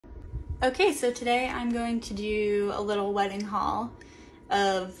Okay, so today I'm going to do a little wedding haul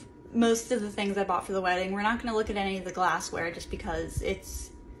of most of the things I bought for the wedding. We're not going to look at any of the glassware just because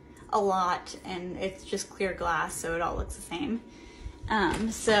it's a lot and it's just clear glass, so it all looks the same.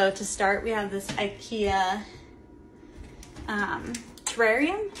 So to start, we have this IKEA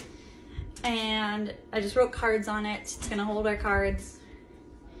terrarium, and I just wrote cards on it. It's going to hold our cards.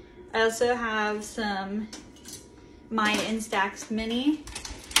 I also have some My Instax Mini.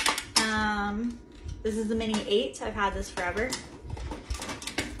 This is the Mini 8. I've had this forever.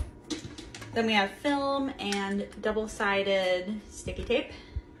 Then we have film and double-sided sticky tape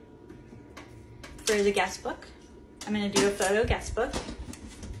for the guest book. I'm going to do a photo guest book.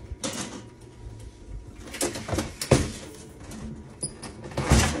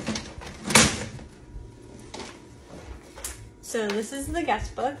 So this is the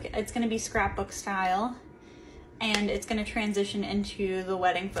guest book. It's going to be scrapbook style, and it's going to transition into the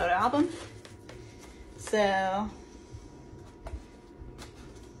wedding photo album. So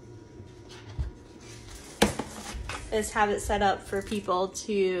I just have it set up for people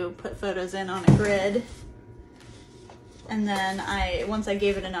to put photos in on a grid. And then once I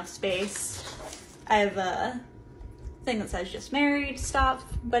gave it enough space, I have a thing that says just married, stop,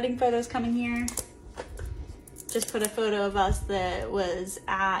 wedding photos coming here. Just put a photo of us that was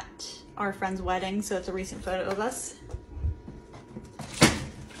at our friend's wedding, so it's a recent photo of us.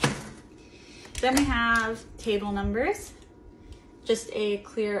 Then we have table numbers, just a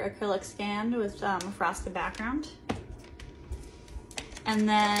clear acrylic stand with a frosted background. And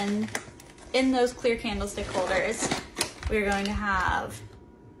then in those clear candlestick holders, we're going to have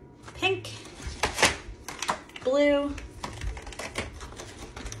pink, blue,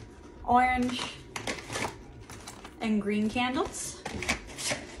 orange, and green candles,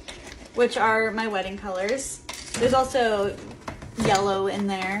 which are my wedding colors. There's also yellow in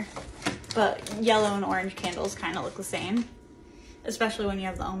there, but yellow and orange candles kind of look the same, especially when you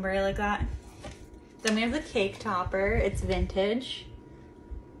have the ombre like that. Then we have the cake topper. It's vintage.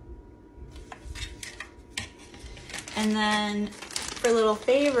 And then for little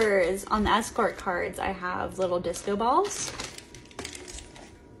favors on the escort cards, I have little disco balls.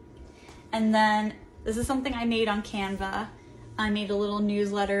 And then this is something I made on Canva. I made a little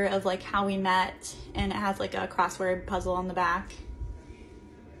newsletter of like how we met, and it has like a crossword puzzle on the back.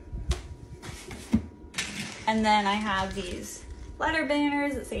 And then I have these letter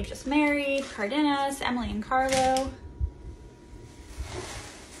banners that say just married, Cardenas, Emily and Carlo.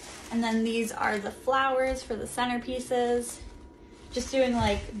 And then these are the flowers for the centerpieces. Just doing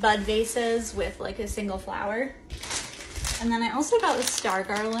like bud vases with like a single flower. And then I also got this star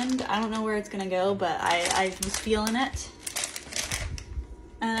garland. I don't know where it's gonna go, but I was feeling it.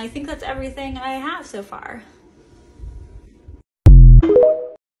 And I think that's everything I have so far.